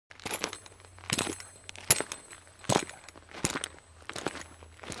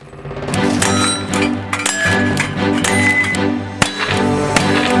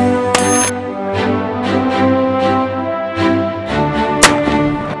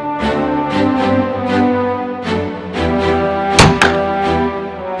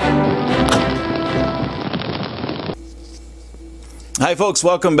Hi folks,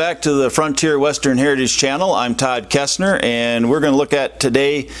 welcome back to the Frontier Western Heritage Channel. I'm Todd Kestner, and we're going to look at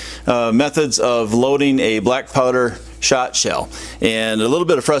today methods of loading a black powder shot shell. And a little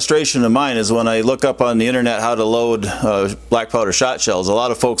bit of frustration of mine is when I look up on the internet how to load black powder shot shells. A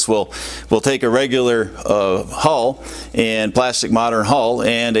lot of folks will take a regular hull and plastic modern hull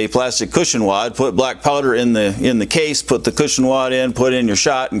and a plastic cushion wad, put black powder in the case, put the cushion wad in, put in your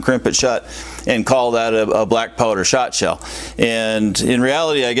shot and crimp it shut, and call that a black powder shot shell. And in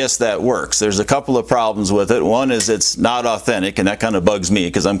reality, I guess that works. There's a couple of problems with it. One is it's not authentic, and that kind of bugs me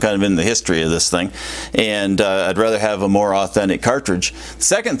because I'm kind of in the history of this thing, and I'd rather have a more authentic cartridge. The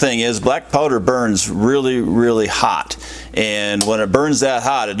second thing is black powder burns really hot, and when it burns that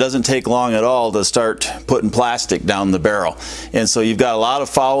hot, it doesn't take long at all to start putting plastic down the barrel. And so you've got a lot of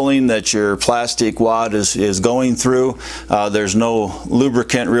fouling that your plastic wad is going through. There's no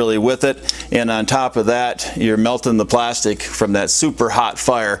lubricant really with it, and on top of that, you're melting the plastic from that super hot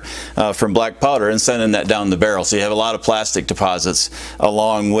fire from black powder and sending that down the barrel. So you have a lot of plastic deposits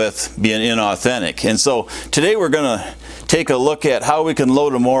along with being inauthentic. And so today we're going to take a look at how we can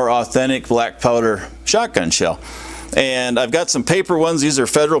load a more authentic black powder shotgun shell. And I've got some paper ones. These are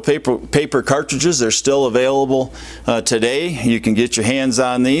Federal paper cartridges. They're still available today. You can get your hands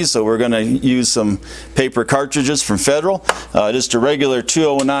on these. So we're going to use some paper cartridges from Federal. Just a regular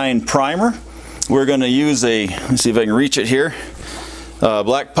 209 primer. We're going to use let's see if I can reach it here,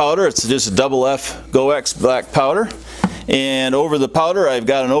 black powder. It's just a double F GoX black powder. And over the powder, I've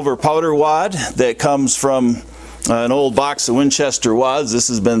got an over powder wad that comes from an old box of Winchester wads. This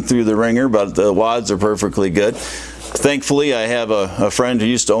has been through the ringer, but the wads are perfectly good. Thankfully, I have a friend who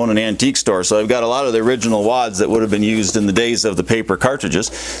used to own an antique store, so I've got a lot of the original wads that would have been used in the days of the paper cartridges.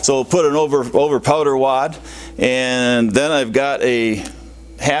 So we'll put an over powder wad, and then I've got a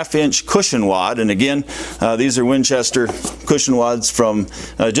half-inch cushion wad, and again, these are Winchester cushion wads from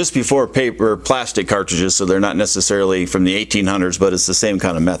just before plastic cartridges, so they're not necessarily from the 1800s, but it's the same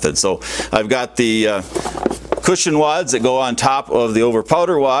kind of method. So I've got the cushion wads that go on top of the over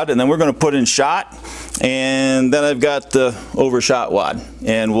powder wad, and then we're going to put in shot, and then I've got the over shot wad,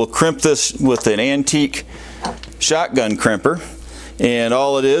 and we'll crimp this with an antique shotgun crimper. And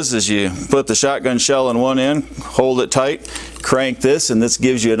all it is you put the shotgun shell in one end, hold it tight, crank this, and this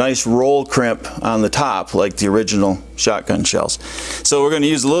gives you a nice roll crimp on the top like the original shotgun shells. So we're going to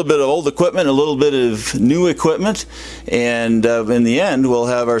use a little bit of old equipment, a little bit of new equipment, and in the end we'll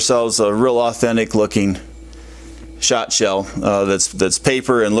have ourselves a real authentic looking shot shell that's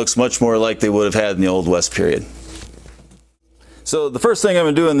paper and looks much more like they would have had in the Old West period. So the first thing I'm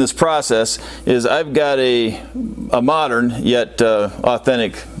going to do in this process is I've got a modern yet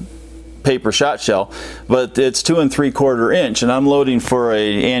authentic paper shot shell, but it's 2 3/4 inch, and I'm loading for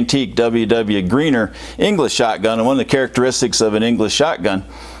an antique W.W. Greener English shotgun. And one of the characteristics of an English shotgun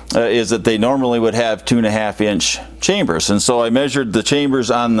is that they normally would have 2.5 inch chambers, and so I measured the chambers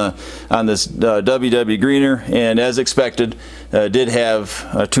on this W.W. Greener, and as expected, did have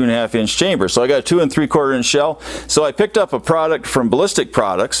a 2.5 inch chamber. So I got a 2 3/4 inch shell. So I picked up a product from Ballistic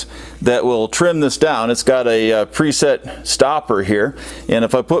Products that will trim this down. It's got a preset stopper here, and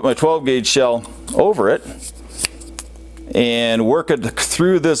if I put my 12 gauge shell over it and work it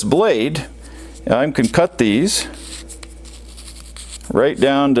through this blade, I can cut these right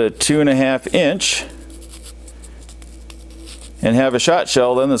down to 2.5 inch and have a shot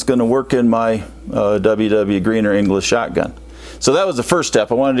shell then that's going to work in my W.W. Greener English shotgun. So that was the first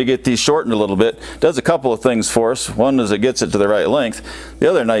step. I wanted to get these shortened a little bit. It does a couple of things for us. One is it gets it to the right length. The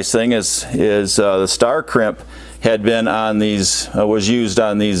other nice thing is the star crimp had been on these, was used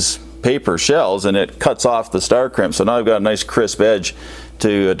on these paper shells, and it cuts off the star crimp. So now I've got a nice crisp edge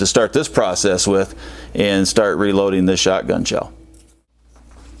to start this process with and start reloading this shotgun shell.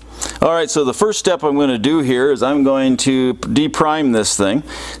 Alright, so the first step I'm going to do here is I'm going to deprime this thing.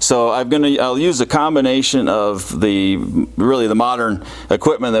 So I'll use a combination of really the modern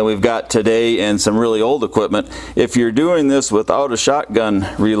equipment that we've got today and some really old equipment. If you're doing this without a shotgun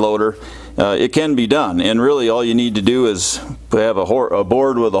reloader, it can be done, and really all you need to do is have a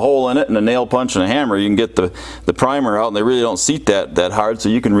board with a hole in it and a nail punch and a hammer. You can get the primer out, and they really don't seat that hard, so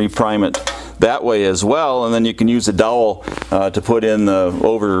you can reprime it that way as well, and then you can use a dowel to put in the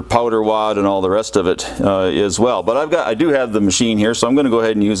over powder wad and all the rest of it as well. But I do have the machine here, so I'm going to go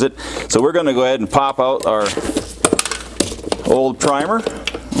ahead and use it. So we're going to go ahead and pop out our old primer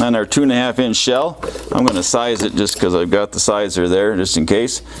and our 2.5 inch shell. I'm going to size it just because I've got the sizer there just in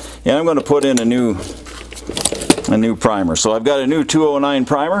case, and I'm going to put in a new primer. So I've got a new 209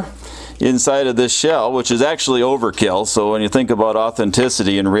 primer, inside of this shell, which is actually overkill. So when you think about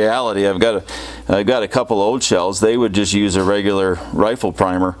authenticity and reality, I've got a couple old shells. They would just use a regular rifle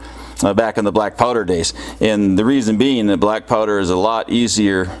primer back in the black powder days. And the reason being that black powder is a lot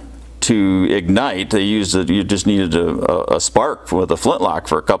easier to ignite. You just needed a spark with a flintlock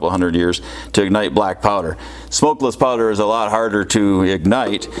for a couple hundred years to ignite black powder. Smokeless powder is a lot harder to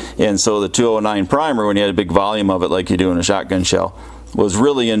ignite, and so the 209 primer, when you had a big volume of it like you do in a shotgun shell, was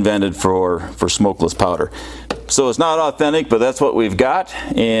really invented for smokeless powder. So it's not authentic, but that's what we've got,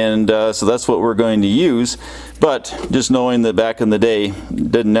 and so that's what we're going to use. But just knowing that back in the day,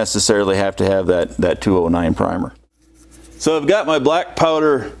 didn't necessarily have to have that 209 primer. So I've got my black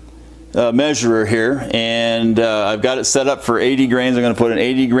powder measurer here, and I've got it set up for 80 grains. I'm going to put an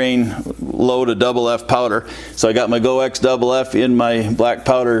 80 grain load of double F powder. So I got my GoX double F in my black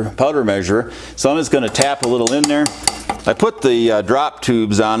powder measurer. So I'm just going to tap a little in there. I put the drop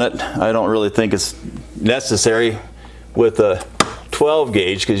tubes on it. I don't really think it's necessary with a 12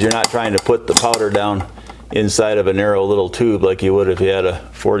 gauge because you're not trying to put the powder down inside of a narrow little tube like you would if you had a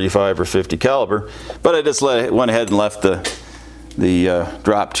 45 or 50 caliber. But I just went ahead and left the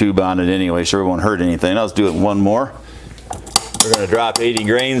drop tube on it anyway, so it won't hurt anything. Let's do it one more. We're going to drop 80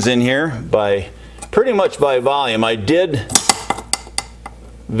 grains in here pretty much by volume. I did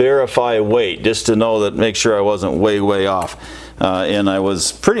verify weight just to know that, make sure I wasn't way off, and I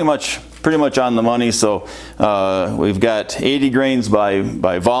was pretty much on the money. So we've got 80 grains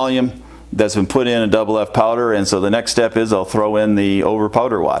by volume that's been put in a double F powder, and so the next step is I'll throw in the over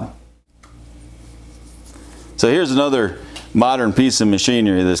powder wad. So here's another modern piece of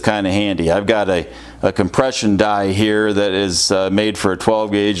machinery that's kind of handy. I've got a compression die here that is made for a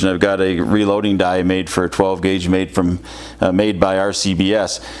 12 gauge, and I've got a reloading die made for a 12 gauge made by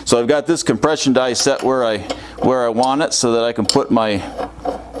RCBS. So I've got this compression die set where I want it, so that I can put my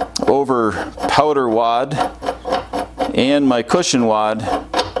over powder wad and my cushion wad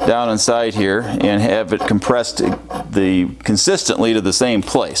down inside here and have it compressed consistently to the same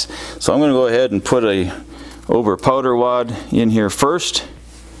place. So I'm going to go ahead and put a over powder wad in here first,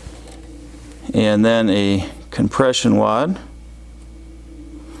 and then a compression wad,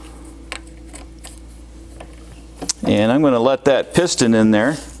 and I'm going to let that piston in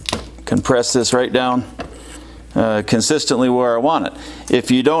there compress this right down consistently where I want it. If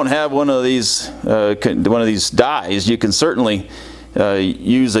you don't have one of these dies, you can certainly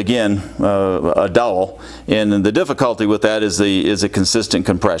use again a dowel, and the difficulty with that is a consistent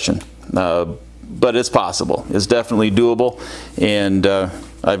compression. But it's possible. It's definitely doable, and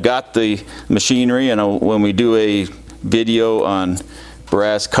I've got the machinery, and when we do a video on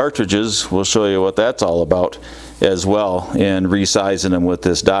brass cartridges, we'll show you what that's all about as well, and resizing them with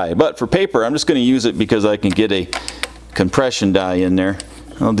this die. But for paper, I'm just going to use it because I can get a compression die in there.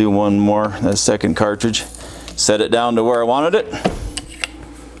 I'll do one more, that second cartridge, set it down to where I wanted it,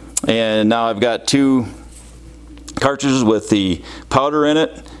 and now I've got two cartridges with the powder in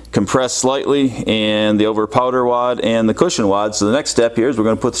it, compressed slightly, and the over powder wad and the cushion wad. So the next step here is we're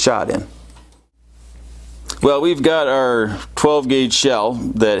going to put the shot in. Well, we've got our 12 gauge shell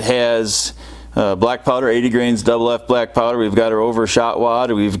that has black powder, 80 grains double F black powder. We've got our over shot wad.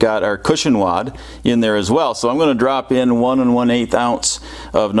 We've got our cushion wad in there as well. So I'm going to drop in 1 1/8 ounce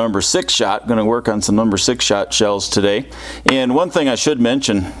of number 6 shot. I'm going to work on some number 6 shot shells today. And one thing I should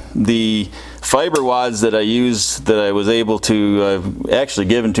mention, the fiber wads that I use, that I was able to actually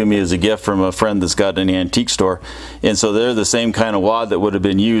given to me as a gift from a friend that's got an antique store, and so they're the same kind of wad that would have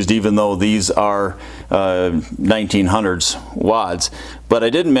been used, even though these are 1900s wads. But I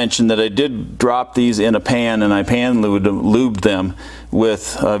didn't mention that I did drop these in a pan, and I pan lubed them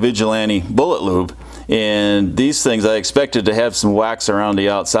with Vigilante bullet lube. And these things, I expected to have some wax around the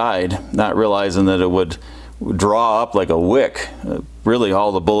outside, not realizing that it would draw up like a wick, really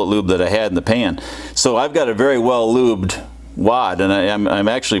all the bullet lube that I had in the pan. So I've got a very well lubed wad, and I'm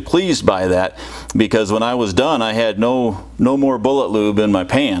actually pleased by that, because when I was done, I had no more bullet lube in my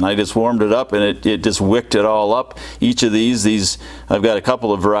pan. I just warmed it up, and it just wicked it all up. Each of these I've got a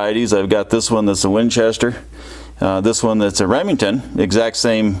couple of varieties. I've got this one that's a Winchester, this one that's a Remington, exact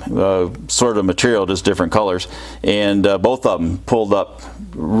same sort of material, just different colors, and both of them pulled up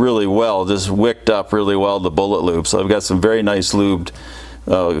really well, just wicked up really well the bullet lube. So I've got some very nice lubed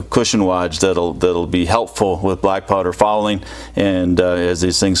cushion wads that'll be helpful with black powder fouling, and as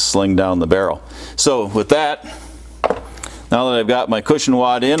these things sling down the barrel. So with that, now that I've got my cushion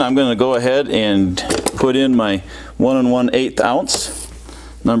wad in, I'm going to go ahead and put in my 1 1/8 ounce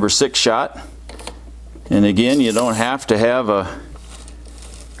number 6 shot. And again, you don't have to have a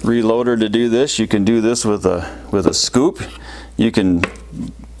reloader to do this. You can do this with a scoop. You can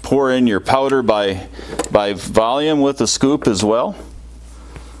pour in your powder by volume with a scoop as well.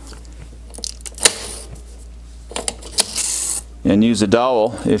 And use a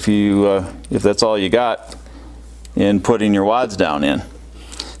dowel if that's all you got in putting your wads down in.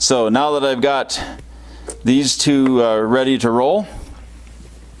 So now that I've got these two ready to roll,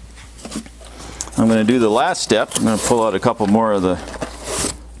 I'm going to do the last step. I'm going to pull out a couple more of the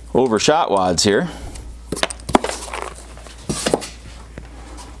overshot wads here.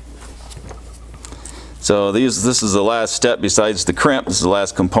 So this is the last step besides the crimp. This is the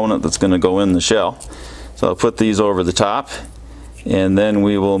last component that's going to go in the shell. So I'll put these over the top, and then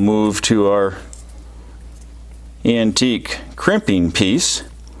we will move to our antique crimping piece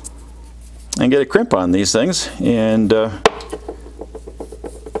and get a crimp on these things, and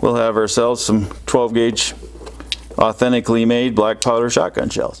we'll have ourselves some 12 gauge authentically made black powder shotgun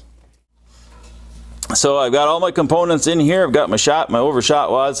shells. So I've got all my components in here. I've got my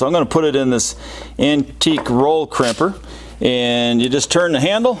overshot wad, so I'm going to put it in this antique roll crimper, and you just turn the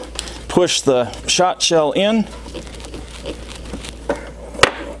handle, push the shot shell in,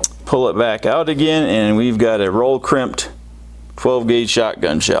 pull it back out again, and we've got a roll crimped 12 gauge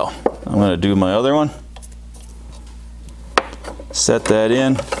shotgun shell. I'm going to do my other one, set that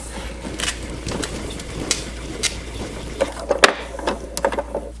in,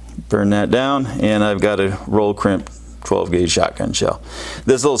 burn that down, and I've got a roll crimp 12 gauge shotgun shell.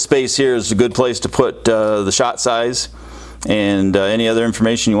 This little space here is a good place to put the shot size and any other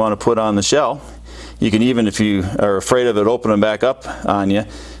information you want to put on the shell. You can even, if you are afraid of it opening back up on you,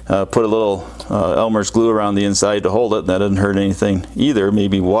 put a little Elmer's glue around the inside to hold it. That doesn't hurt anything either.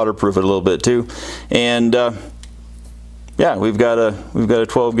 Maybe waterproof it a little bit too. And yeah, we've got a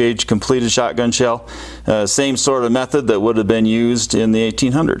 12 gauge completed shotgun shell. Same sort of method that would have been used in the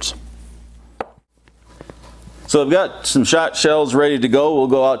 1800s. So I've got some shot shells ready to go. We'll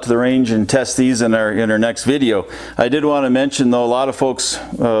go out to the range and test these in our next video. I did want to mention, though, a lot of folks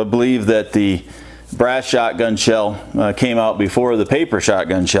believe that the brass shotgun shell came out before the paper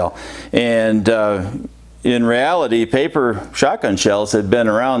shotgun shell, and in reality, paper shotgun shells had been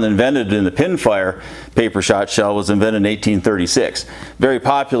around, invented in the pinfire. Paper shot shell was invented in 1836. Very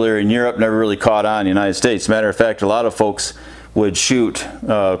popular in Europe, never really caught on in the United States. Matter of fact, a lot of folks would shoot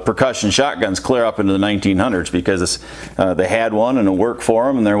percussion shotguns clear up into the 1900s because they had one and it worked for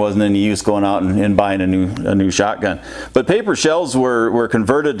them, and there wasn't any use going out and buying a new shotgun. But paper shells were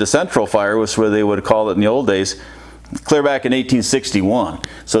converted to central fire, which is what they would call it in the old days, clear back in 1861.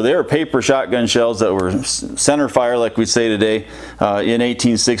 So they were paper shotgun shells that were center fire, like we say today, in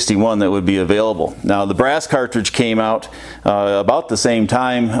 1861 that would be available. Now the brass cartridge came out about the same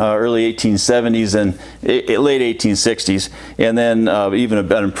time, early 1870s and late 1860s, and then even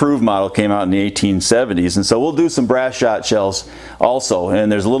an improved model came out in the 1870s. And so we'll do some brass shot shells also, and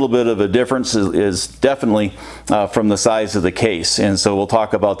there's a little bit of a difference is definitely from the size of the case, and so we'll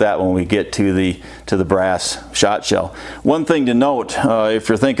talk about that when we get to the brass shot shell. One thing to note, if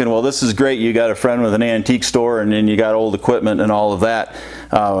you're thinking, well, this is great, you got a friend with an antique store and then you got old equipment and all of that,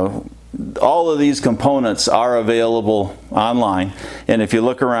 all of these components are available online, and if you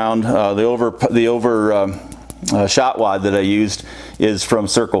look around, the shot wad that I used is from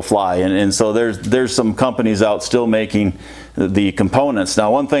Circle Fly, and so there's some companies out still making the components.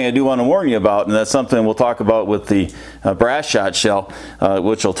 Now, one thing I do want to warn you about, and that's something we'll talk about with the brass shot shell,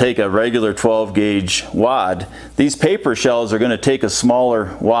 which will take a regular 12 gauge wad. These paper shells are going to take a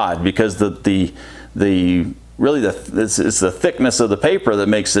smaller wad because it's the thickness of the paper that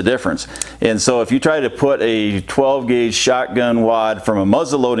makes the difference. And so if you try to put a 12 gauge shotgun wad from a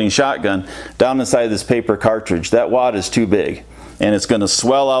muzzle loading shotgun down inside this paper cartridge, that wad is too big, and it's going to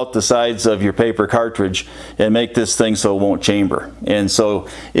swell out the sides of your paper cartridge and make this thing so it won't chamber. And so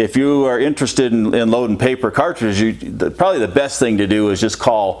if you are interested in loading paper cartridges, probably the best thing to do is just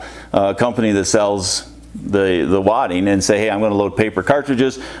call a company that sells the wadding and say, hey, I'm going to load paper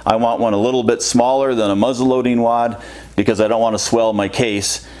cartridges. I want one a little bit smaller than a muzzle loading wad because I don't want to swell my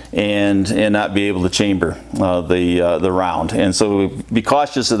case and not be able to chamber the round. And so be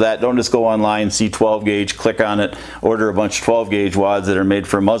cautious of that. Don't just go online, see 12 gauge, click on it, order a bunch of 12 gauge wads that are made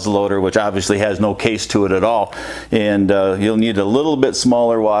for a muzzle loader, which obviously has no case to it at all. And you'll need a little bit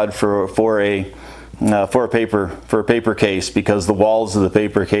smaller wad for a paper case, because the walls of the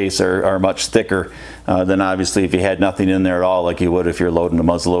paper case are much thicker than obviously if you had nothing in there at all, like you would if you're loading a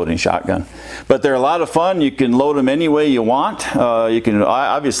muzzle loading shotgun. But they're a lot of fun. You can load them any way you want. You can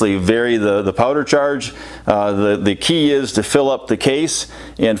obviously vary the powder charge. The key is to fill up the case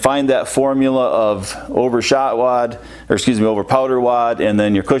and find that formula of over powder wad, and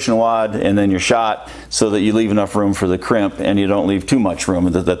then your cushion wad, and then your shot, so that you leave enough room for the crimp and you don't leave too much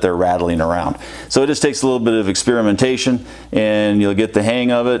room that they're rattling around. So it just takes a little bit of experimentation, and you'll get the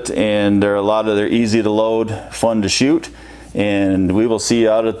hang of it. And they're easy to load, fun to shoot, and we will see you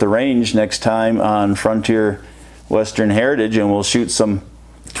out at the range next time on Frontier Western Heritage, and we'll shoot some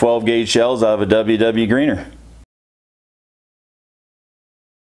 12 gauge shells out of a WW Greener.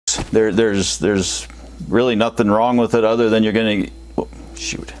 There's really nothing wrong with it other than you're going to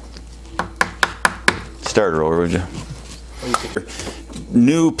shoot. Start her over, would you?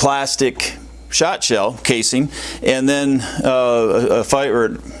 New plastic shot shell casing, and then a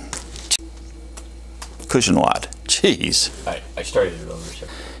cushion wad. Jeez. I started it over. So.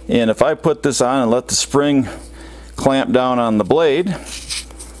 And if I put this on and let the spring clamp down on the blade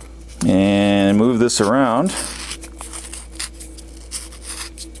and move this around,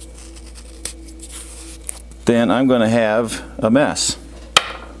 then I'm going to have a mess.